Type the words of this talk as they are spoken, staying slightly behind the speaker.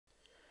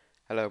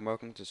Hello and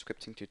welcome to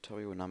scripting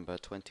tutorial number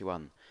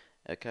 21.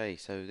 Okay,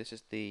 so this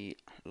is the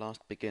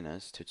last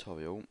beginner's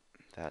tutorial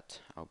that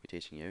I'll be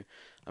teaching you.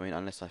 I mean,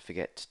 unless I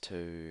forget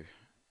to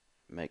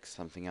make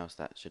something else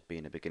that should be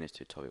in a beginner's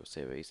tutorial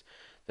series,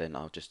 then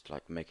I'll just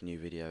make a new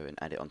video and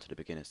add it onto the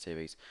beginner's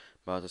series.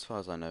 But as far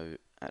as I know,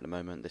 at the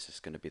moment, this is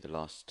going to be the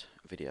last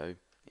video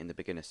in the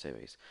beginner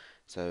series.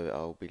 So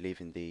I'll be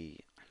leaving the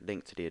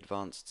link to the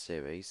advanced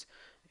series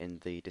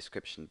in the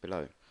description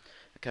below.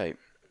 Okay,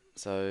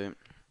 so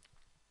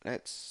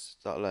let's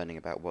start learning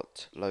about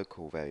what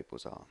local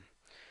variables are.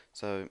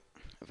 So,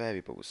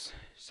 variables,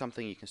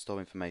 something you can store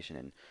information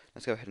in.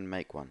 Let's go ahead and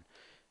make one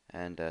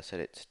and set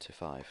it to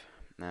 5.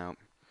 Now,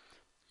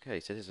 okay,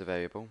 so this is a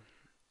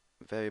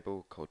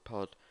variable called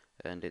pod,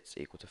 and it's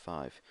equal to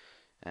 5.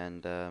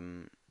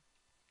 And,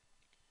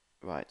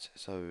 right,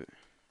 so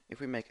if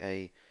we make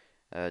a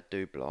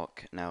do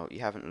block, now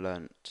you haven't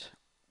learnt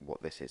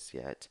what this is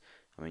yet.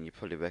 I mean, you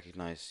probably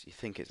recognize, you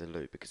think it's a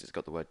loop because it's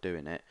got the word do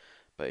in it,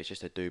 but it's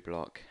just a do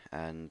block,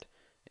 and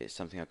it's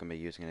something I'm going to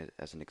be using it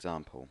as an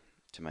example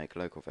to make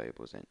local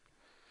variables in.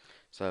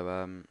 So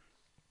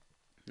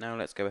now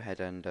let's go ahead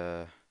and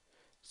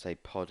say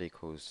pod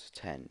equals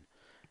 10,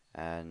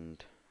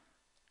 and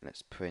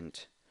let's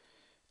print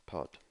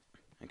pod.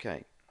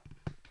 Okay,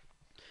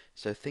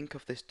 so think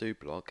of this do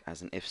block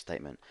as an if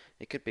statement.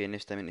 It could be an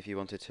if statement if you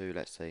wanted to.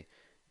 Let's say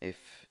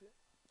if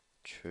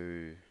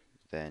true,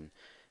 then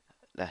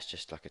that's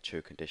just like a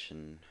true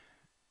condition,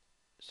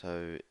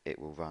 so it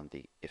will run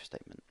the if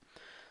statement.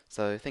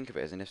 So think of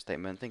it as an if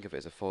statement, think of it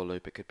as a for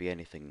loop. It could be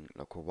anything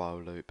like a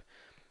while loop,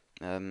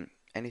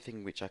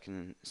 anything which I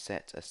can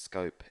set a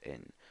scope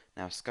in.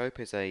 Now scope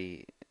is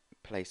a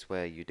place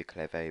where you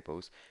declare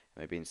variables,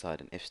 maybe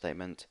inside an if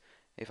statement.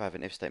 If I have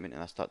an if statement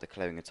and I start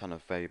declaring a ton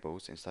of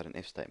variables inside an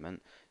if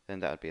statement, then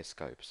that would be a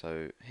scope.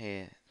 So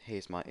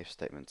here's my if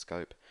statement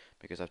scope,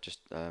 because I've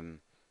just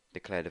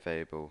declared a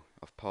variable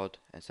of pod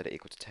and set it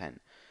equal to 10.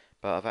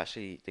 But I've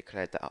actually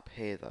declared that up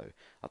here though.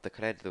 I've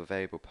declared the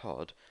variable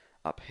pod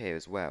up here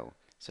as well.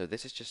 So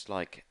this is just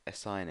like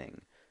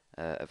assigning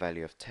a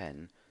value of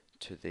 10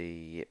 to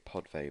the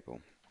pod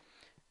variable.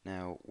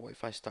 Now, what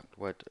if I stuck the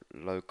word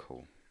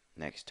local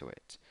next to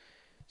it?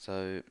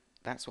 So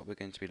that's what we're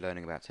going to be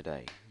learning about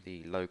today,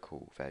 the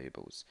local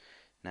variables.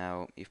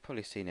 Now, you've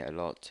probably seen it a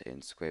lot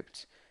in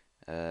script.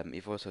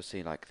 You've also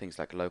seen things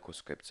like local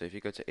script. So if you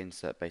go to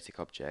Insert Basic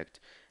Object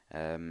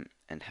and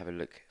have a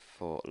look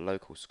for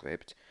local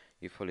script,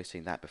 you've probably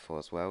seen that before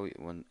as well,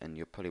 and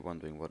you're probably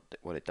wondering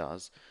what it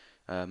does.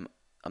 I'm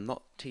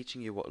not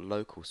teaching you what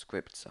local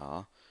scripts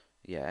are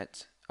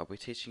yet. I'll be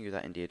teaching you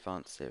that in the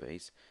advanced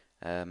series.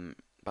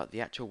 But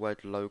the actual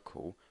word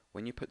local,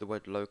 when you put the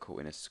word local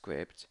in a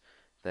script,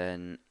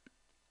 then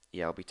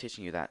yeah, I'll be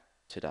teaching you that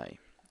today.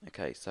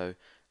 Okay, so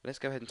let's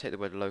go ahead and take the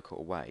word local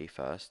away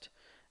first,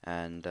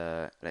 and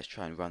let's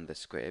try and run the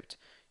script.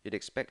 You'd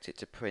expect it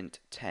to print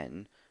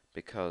 10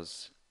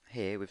 because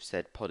here we've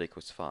said pod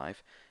equals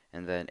 5,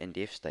 and then in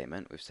the if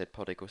statement we've said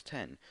pod equals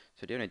 10.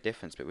 So the only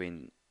difference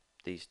between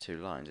these two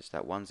lines is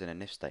that one's in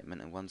an if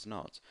statement and one's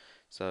not.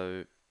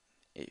 So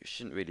it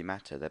shouldn't really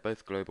matter. They're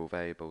both global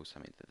variables. I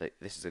mean,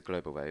 this is a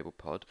global variable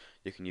pod.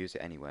 You can use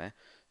it anywhere.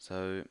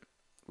 So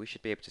we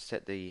should be able to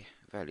set the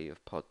value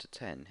of pod to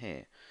 10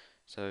 here.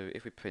 So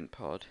if we print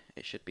pod,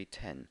 it should be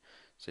 10.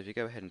 So if you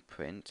go ahead and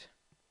print,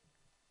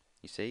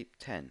 you see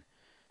 10.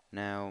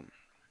 Now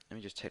let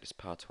me just take this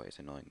part away, it's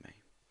annoying me.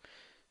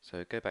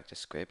 So go back to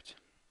script.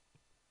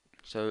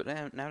 So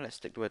now let's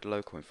stick the word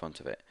local in front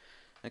of it.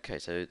 Okay,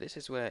 so this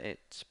is where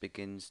it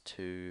begins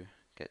to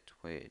get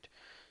weird.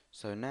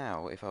 So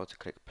now if I were to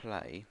click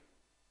play,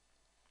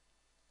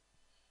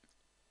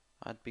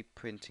 I'd be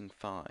printing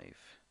 5.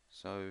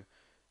 So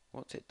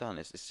what's it done?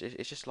 It's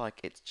just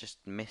like it's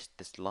just missed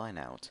this line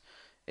out.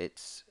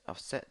 I've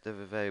set the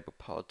variable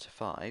pod to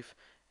 5,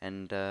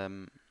 and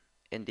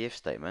in the if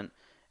statement,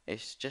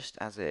 it's just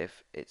as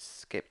if it's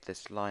skipped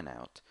this line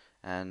out,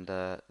 and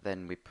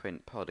then we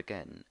print pod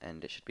again,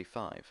 and it should be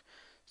 5.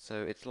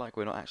 So it's like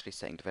we're not actually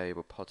setting the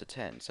variable pod to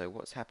 10. So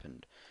what's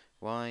happened?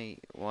 Why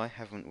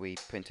haven't we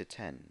printed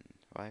 10?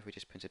 Why have we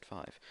just printed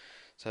 5?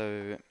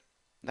 So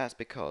that's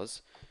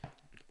because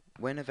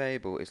when a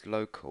variable is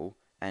local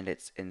and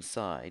it's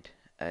inside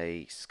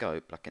a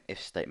scope, like an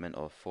if statement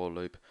or a for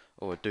loop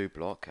or a do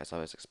block, as I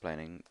was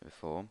explaining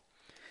before,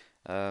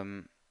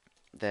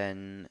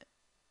 then,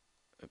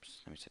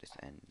 oops, let me set this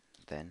to n,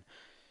 then,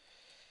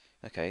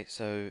 okay,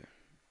 so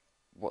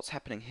what's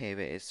happening here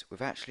is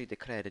we've actually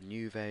declared a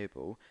new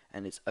variable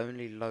and it's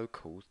only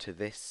local to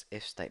this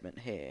if statement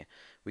here.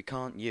 We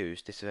can't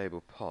use this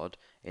variable pod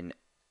in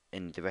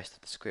the rest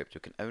of the script.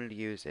 We can only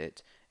use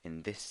it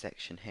in this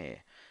section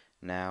here.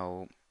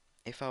 Now,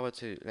 if I were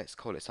to, let's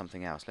call it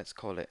something else. Let's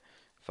call it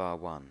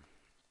var1.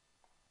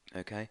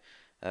 Okay.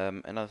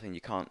 Another thing,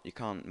 you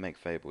can't make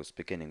variables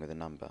beginning with a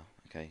number.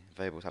 Okay.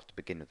 Variables have to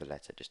begin with a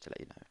letter, just to let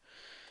you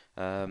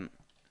know.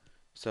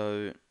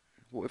 So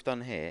what we've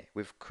done here,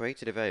 we've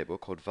created a variable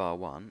called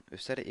var1.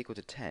 We've set it equal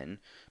to 10,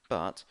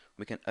 but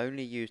we can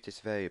only use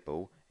this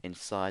variable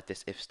inside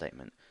this if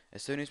statement.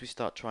 As soon as we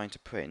start trying to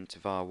print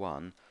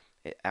var1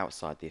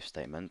 outside the if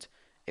statement,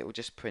 it will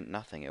just print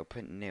nothing. It will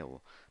print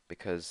nil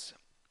because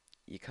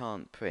you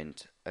can't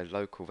print a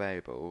local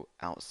variable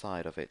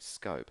outside of its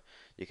scope.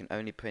 You can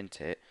only print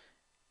it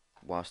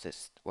whilst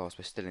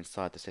we're still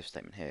inside this if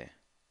statement here.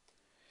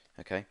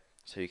 Okay,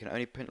 so you can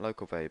only print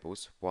local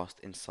variables whilst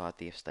inside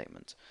the if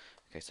statement.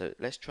 Okay, so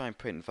let's try and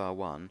print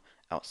var1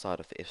 outside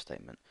of the if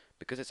statement.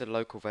 Because it's a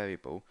local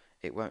variable,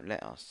 it won't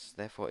let us.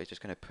 Therefore, it's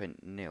just going to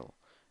print nil.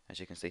 As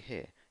you can see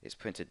here, it's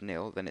printed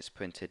nil, then it's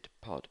printed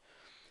pod.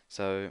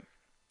 So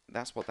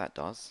that's what that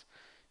does.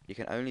 You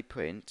can only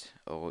print,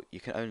 or you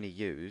can only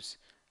use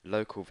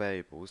local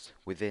variables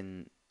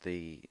within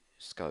the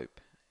scope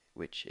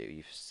which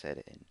you've set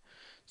it in.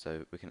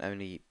 So we can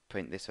only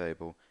print this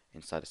variable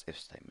inside this if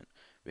statement.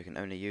 We can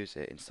only use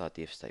it inside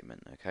the if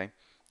statement, okay?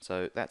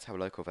 So that's how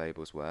local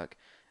variables work.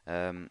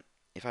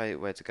 If I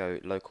were to go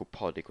local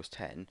pod equals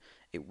 10,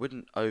 it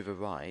wouldn't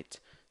overwrite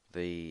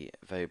the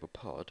variable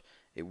pod.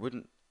 It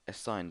wouldn't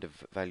assign the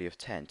value of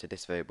 10 to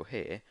this variable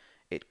here.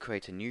 It'd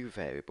create a new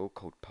variable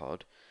called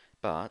pod,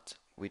 but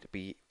when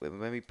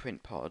we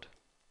print pod,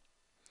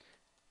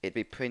 it'd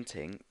be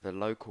printing the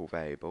local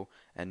variable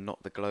and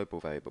not the global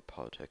variable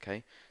pod,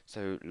 okay?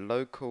 So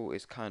local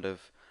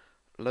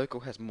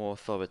has more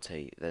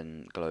authority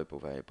than global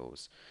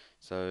variables.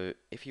 So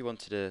if you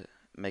wanted to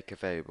make a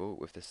variable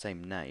with the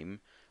same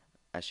name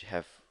as you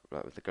have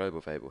like with the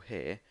global variable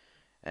here,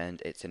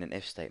 and it's in an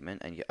if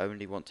statement, and you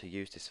only want to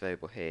use this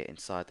variable here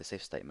inside this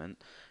if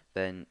statement,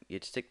 then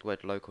you'd stick the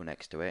word local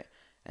next to it,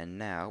 and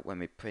now when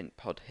we print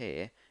pod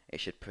here, it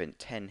should print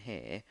 10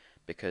 here,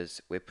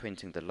 because we're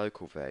printing the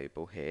local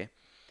variable here,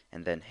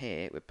 and then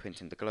here we're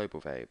printing the global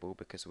variable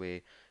because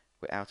we're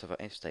out of our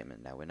if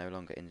statement now, we're no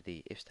longer in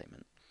the if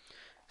statement.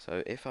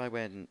 So if I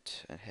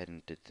went ahead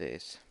and did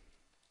this,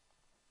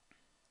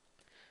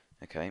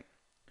 okay,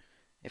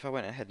 if I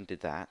went ahead and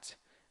did that,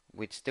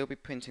 we'd still be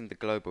printing the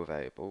global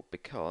variable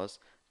because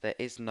there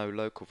is no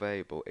local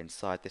variable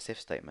inside this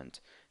if statement.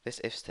 This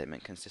if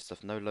statement consists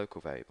of no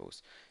local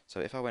variables.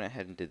 So if I went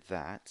ahead and did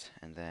that,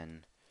 and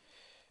then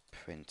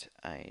print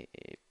a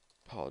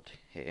pod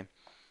here,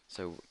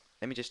 so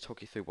let me just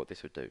talk you through what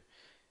this would do.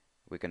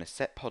 We're going to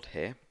set pod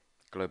here,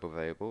 global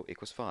variable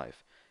equals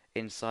 5.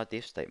 Inside the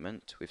if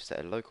statement, we've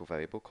set a local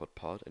variable called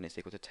pod, and it's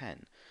equal to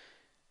 10.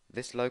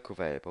 This local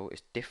variable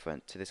is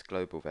different to this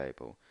global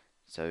variable.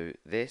 So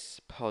this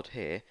pod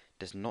here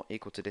does not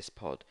equal to this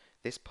pod.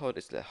 This pod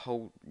is a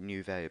whole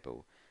new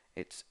variable.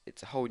 It's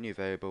a whole new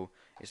variable.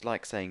 It's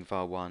like saying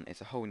var1,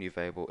 it's a whole new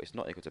variable, it's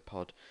not equal to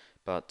pod,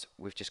 but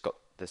we've just got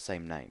the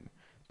same name.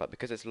 But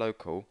because it's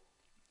local,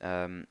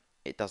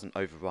 it doesn't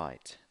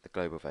overwrite the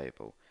global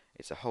variable.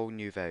 It's a whole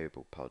new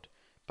variable pod,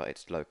 but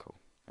it's local,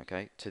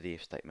 okay, to the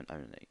if statement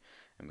only.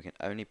 And we can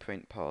only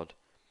print pod,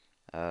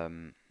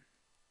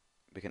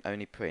 we can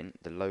only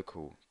print the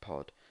local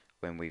pod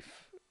when we've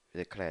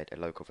declared a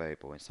local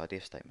variable inside the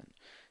if statement.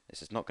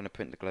 This is not going to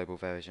print the global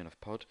version of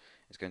pod,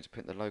 it's going to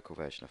print the local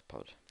version of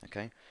pod,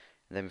 okay? And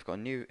then we've got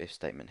a new if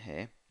statement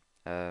here.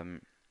 I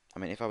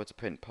mean, if I were to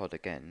print pod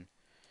again,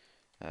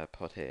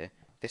 pod here,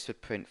 this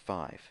would print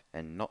 5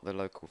 and not the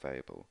local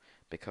variable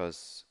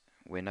because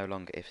we're no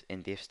longer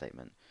in the if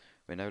statement.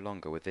 We're no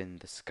longer within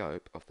the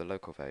scope of the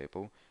local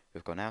variable.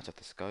 We've gone out of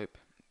the scope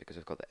because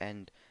we've got the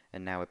end,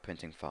 and now we're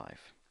printing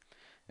 5.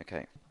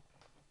 Okay,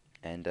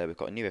 and we've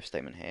got a new if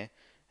statement here,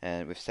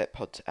 and we've set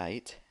pod to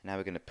 8. Now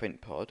we're going to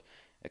print pod.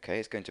 Okay,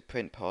 it's going to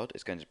print pod,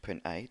 it's going to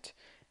print 8,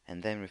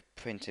 and then we're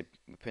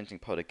printing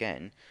pod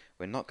again.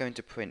 We're not going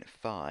to print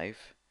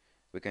 5,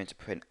 we're going to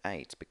print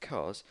 8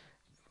 because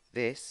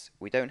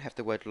we don't have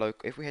the word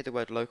local. If we had the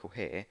word local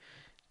here,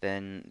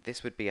 then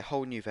this would be a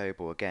whole new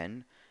variable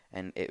again,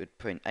 and it would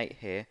print 8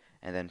 here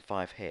and then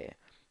 5 here.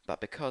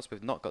 But because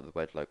we've not got the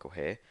word local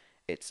here,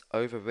 it's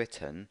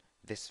overwritten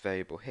this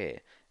variable here.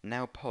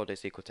 Now pod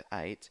is equal to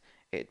 8,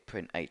 it'd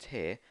print 8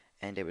 here,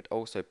 and it would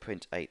also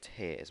print 8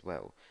 here as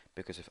well,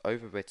 because we've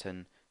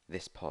overwritten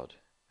this pod,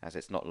 as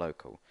it's not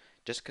local.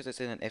 Just because it's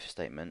in an if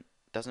statement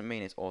doesn't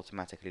mean it's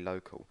automatically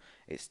local.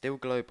 It's still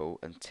global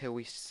until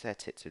we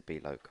set it to be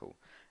local.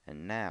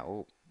 And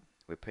now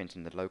we're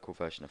printing the local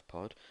version of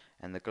pod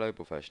and the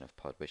global version of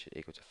pod, which is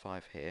equal to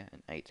 5 here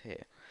and 8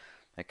 here.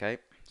 Okay,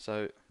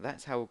 so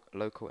that's how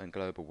local and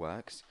global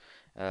works.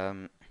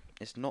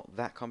 It's not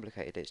that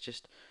complicated. It's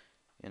just,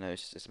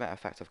 it's a matter of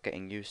fact of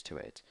getting used to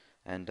it.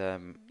 And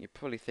you're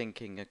probably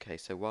thinking, okay,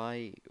 so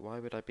why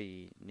would I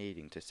be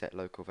needing to set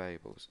local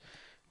variables?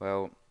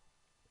 Well,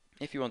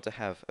 if you want to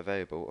have a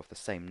variable of the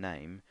same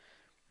name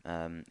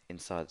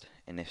inside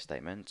an if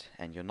statement,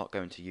 and you're not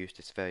going to use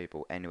this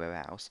variable anywhere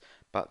else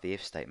but the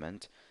if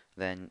statement,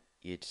 then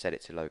you'd set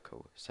it to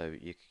local. So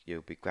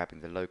you'll be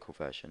grabbing the local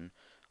version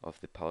of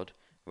the pod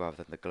rather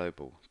than the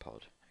global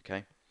pod.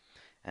 Okay,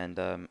 and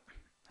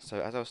so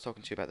as I was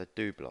talking to you about the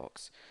do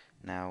blocks,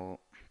 now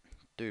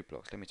do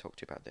blocks. Let me talk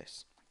to you about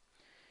this.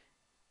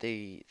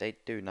 They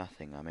do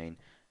nothing. I mean,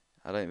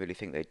 I don't really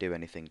think they do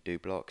anything. Do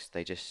blocks.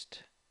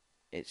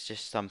 It's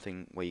just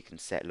something where you can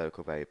set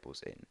local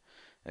variables in.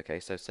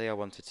 Okay, so say I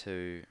wanted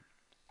to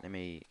let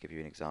me give you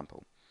an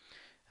example.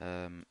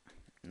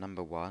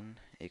 Number 1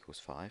 equals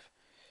 5,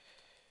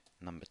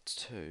 number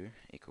 2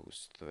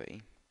 equals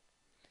 3,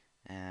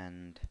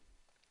 and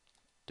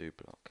do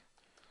block.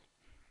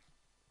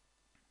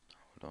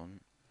 Hold on.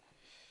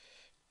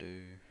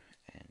 Do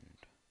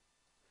end.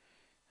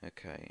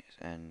 Okay,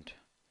 and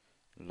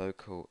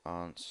local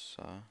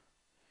answer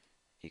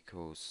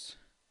equals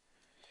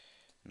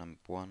number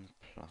 1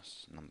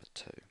 plus number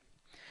 2.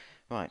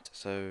 Right,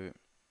 so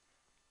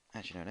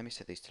actually no, let me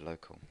set these to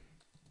local.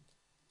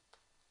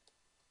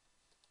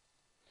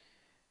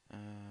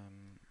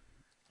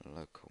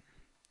 Local,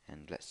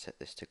 and let's set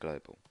this to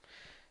global.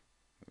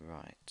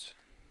 Right.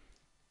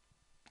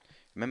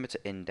 Remember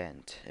to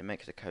indent. It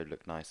makes the code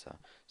look nicer.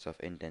 So I've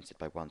indented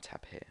by 1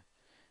 tab here.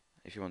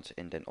 If you want to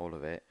indent all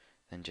of it,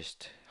 then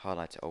just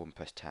highlight it all and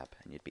press tab,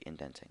 and you'd be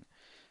indenting.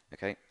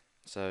 Okay,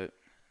 so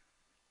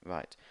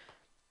right.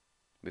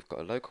 We've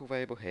got a local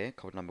variable here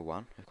called number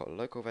 1, we've got a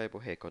local variable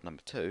here called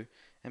number 2,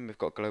 and we've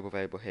got a global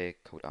variable here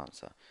called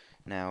answer.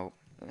 Now,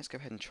 let's go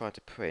ahead and try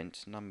to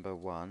print number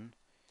 1,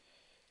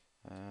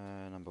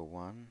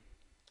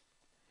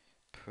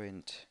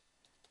 print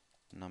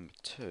number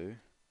 2,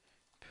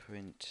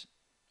 print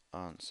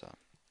answer.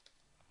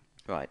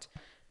 Right,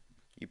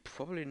 you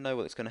probably know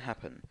what's going to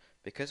happen.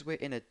 Because we're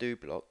in a do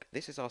block,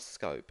 this is our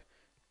scope.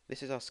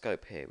 This is our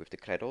scope here. We've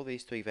declared all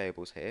these 3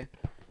 variables here.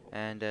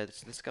 And this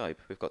is the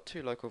scope. We've got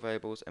 2 local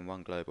variables and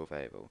 1 global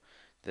variable.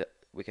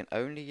 We can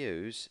only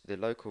use the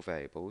local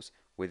variables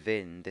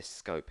within this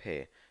scope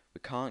here.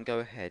 We can't go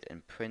ahead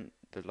and print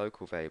the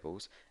local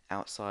variables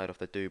outside of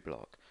the do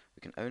block.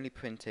 We can only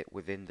print it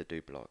within the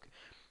do block.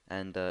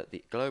 And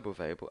the global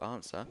variable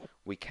answer,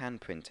 we can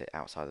print it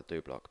outside the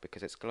do block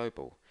because it's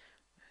global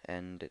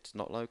and it's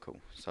not local.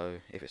 So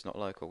if it's not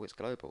local, it's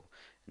global.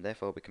 And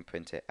therefore we can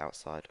print it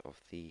outside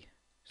of the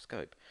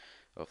scope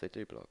of the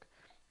do block.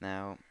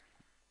 Now,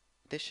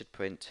 this should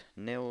print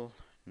nil,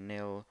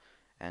 nil,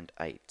 and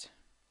 8.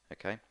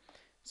 Okay,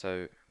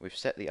 so we've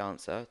set the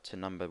answer to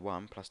number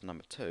 1 plus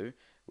number 2,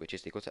 which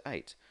is equal to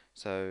 8.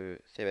 So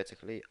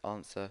theoretically,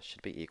 answer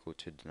should be equal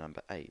to the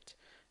number 8.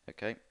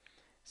 Okay,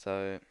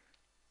 so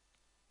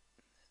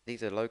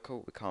these are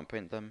local, we can't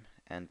print them,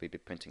 and we'd be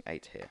printing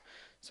 8 here.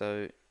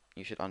 So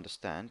you should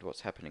understand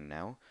what's happening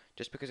now.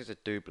 Just because it's a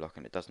do block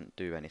and it doesn't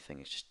do anything,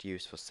 it's just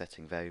used for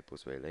setting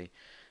variables really.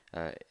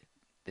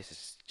 This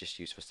is just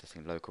used for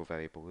setting local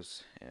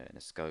variables in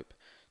a scope.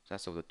 So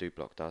that's all the do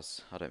block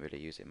does. I don't really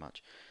use it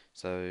much.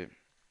 So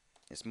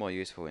it's more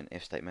useful in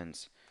if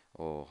statements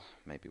or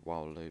maybe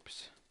while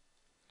loops,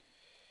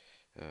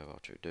 while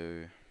true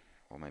do,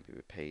 or maybe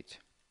repeat.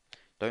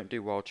 Don't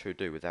do while true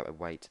do without a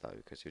wait though,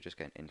 because you'll just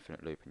get an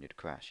infinite loop and you'd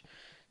crash.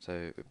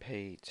 So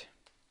repeat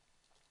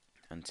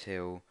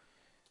until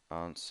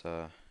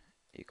answer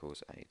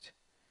equals 8.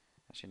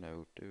 Actually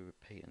no, do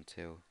repeat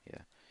until,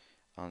 yeah,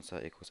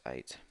 answer equals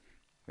 8.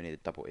 We need a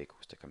double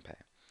equals to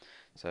compare.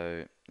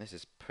 So this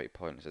is pretty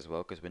pointless as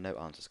well because we know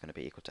answer is going to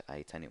be equal to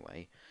 8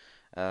 anyway.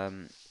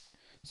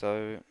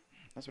 So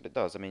that's what it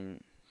does. I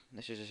mean,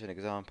 this is just an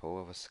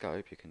example of a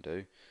scope you can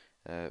do.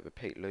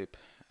 Repeat loop,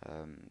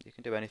 you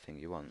can do anything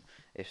you want,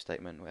 if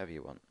statement, whatever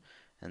you want.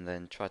 And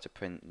then try to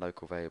print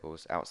local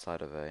variables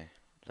outside of a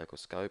local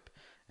scope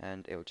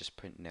and it will just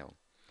print nil.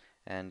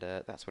 And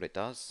that's what it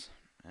does.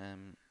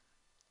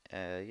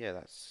 Yeah,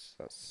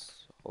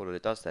 that's all that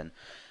it does then.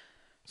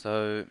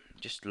 So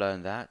just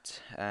learn that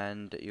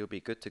and you'll be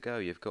good to go.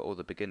 You've got all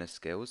the beginner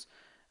skills.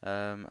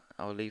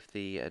 I'll leave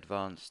the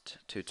advanced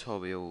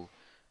tutorial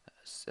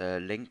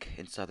link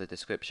inside the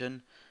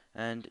description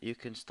and you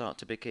can start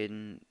to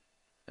begin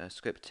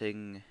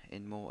scripting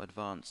in more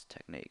advanced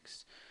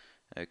techniques.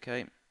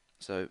 Okay,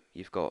 so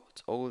you've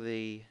got all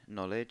the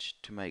knowledge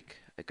to make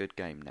a good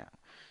game now.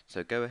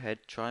 So go ahead,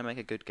 try and make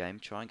a good game,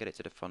 try and get it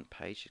to the front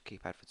page,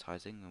 keep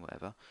advertising and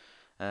whatever.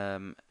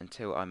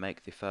 Until I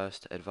make the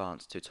first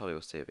advanced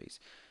tutorial series,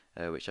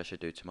 which I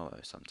should do tomorrow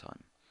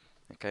sometime.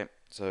 Okay,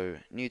 so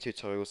new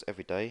tutorials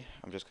every day.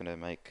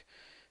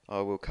 I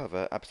will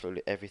cover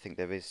absolutely everything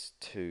there is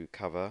to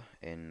cover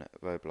in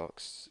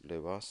Roblox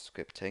Lua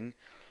scripting.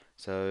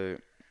 So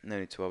no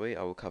need to worry,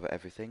 I will cover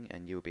everything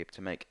and you will be able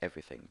to make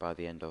everything by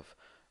the end of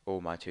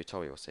all my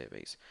tutorial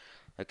series.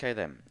 Okay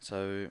then,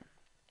 so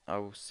I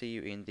will see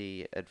you in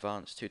the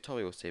advanced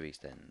tutorial series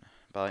then.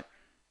 Bye.